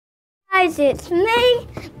guys, it's me,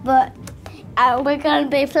 but we're going to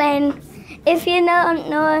be playing, if you don't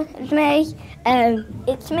know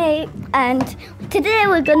it's me, and today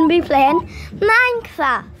we're going to be playing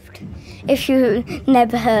Minecraft, if you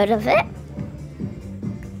never heard of it.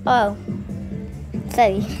 Oh,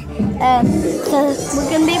 sorry. So we're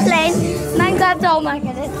going to be playing Minecraft. Oh my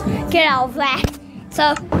goodness, get out of there.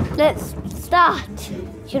 So let's start,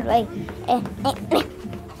 should we?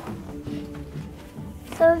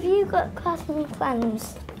 So have you got Crafting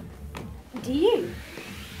Clans? Do you?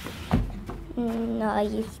 No, I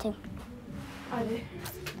used to. I do.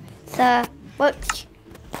 So watch,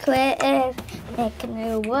 creative, make a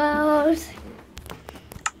new world.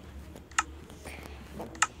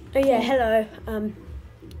 Oh yeah, hello.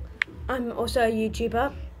 I'm also a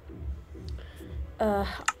YouTuber.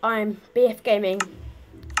 I'm BF Gaming.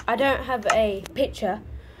 I don't have a picture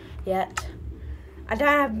yet. I don't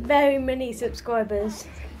have very many subscribers,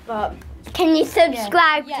 but Can you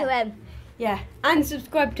subscribe Yeah. to him? yeah, and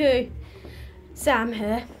subscribe to Sam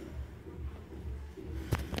here.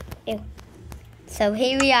 So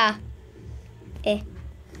here we are. I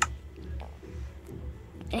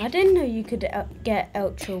didn't know you could get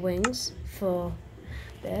Ultra Wings for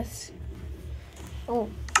this. Oh,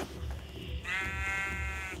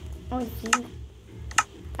 gee.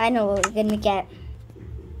 I know what we're gonna get.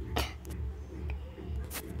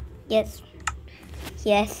 Yes.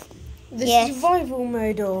 This Yes. is survival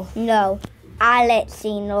mode, or No. I let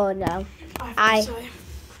you know now. I think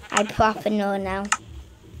so. I proper know now.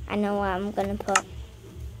 I know what I'm gonna put.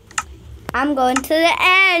 I'm going to the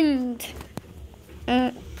end.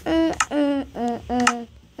 Where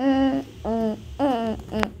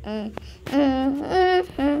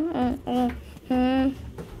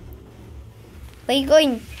are you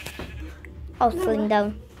going? Oh, slowing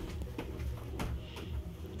down.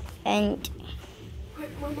 And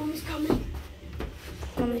Quick, my mum's coming.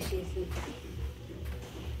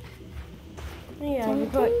 Yeah, I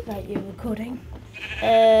forgot that you're recording.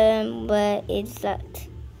 where is that?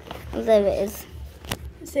 There it is.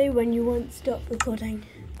 Say when you want to stop recording.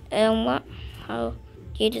 What? How?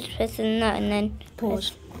 You just press on that and then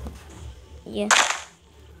Pause. Yeah.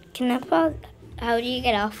 Can I pause? How do you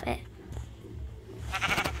get off it?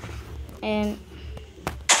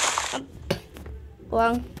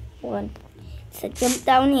 Wrong one. So jump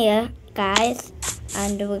down here, guys,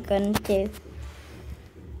 and we're going to do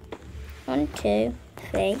 1, 2,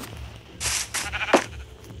 3.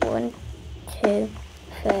 1, 2,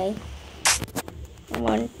 3.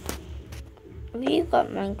 1. Have you got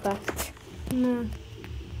Minecraft? No.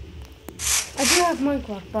 I do have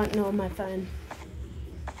Minecraft, but not on my phone.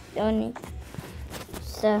 Only.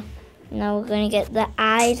 So now we're going to get the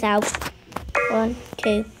eyes out. 1,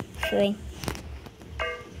 2, 3.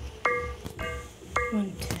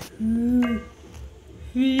 1, 2,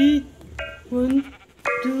 3. 1,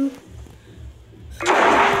 2.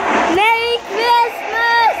 Merry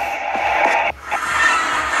Christmas!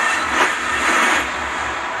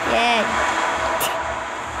 Yeah.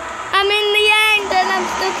 I'm in the end and I'm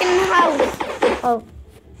stuck in the house. Oh.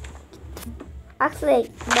 Actually,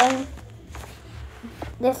 then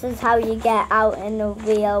this is how you get out in a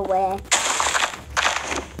real way.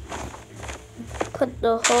 Put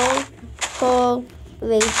the whole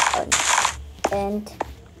reef on. And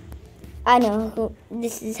I know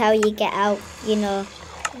this is how you get out, you know.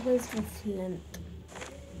 Where's the flint?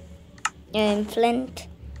 Flint.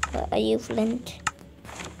 Are you Flint?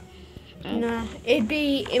 No, it'd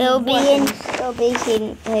be in It'll be weapons.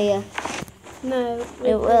 in here. No,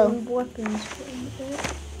 It will. Weapons.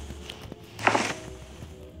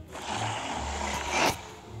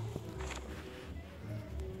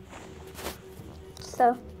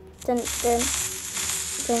 So, dun dun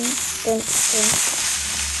dun dun dun.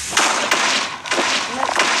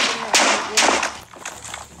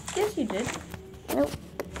 Yes, you did. Nope.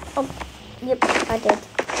 Oh, yep, I did.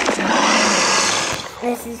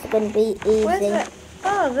 This is gonna be easy. Where's that?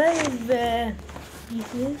 Oh, there's the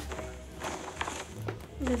beauty.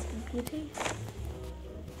 There's the beauty.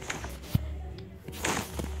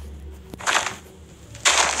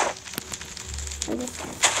 And this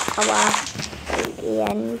is our the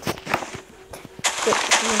end.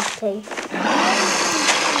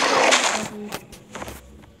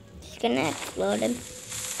 She's gonna explode him.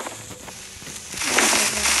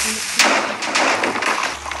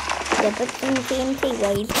 Yeah, put some TNT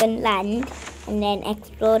where you can land and then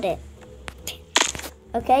explode it.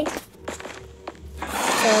 Okay?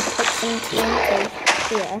 So put some TNT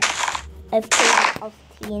here. A piece of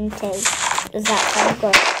TNT. Does that sound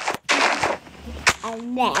good?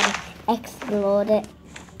 And then explode it.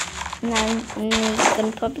 and he's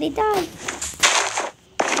gonna probably die.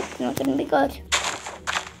 It's not gonna be good.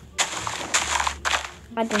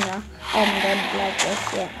 I don't know. I haven't done it like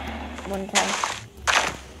this yet. One time.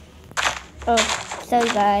 Oh, sorry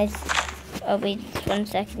guys. I'll be just 1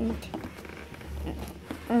 second.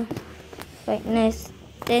 Right, nice.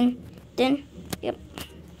 Then, yep.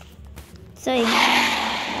 Sorry.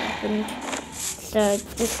 So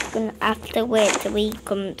just gonna have to wait till he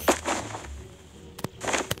comes.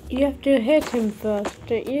 You have to hit him first,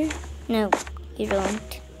 don't you? No, you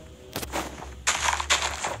don't.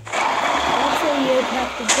 Also, you'd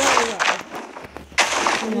have to go away.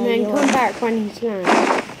 And then come back when he's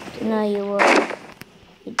landed. No, you won't.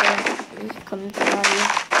 You don't. He comes while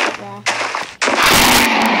you're there.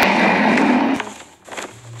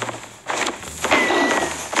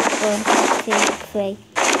 1, 2, 3.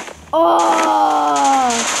 Oh!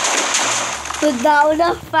 But that would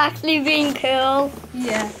have actually been cool.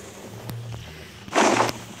 Yeah.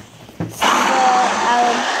 So,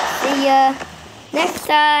 see you next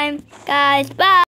time, guys. Bye!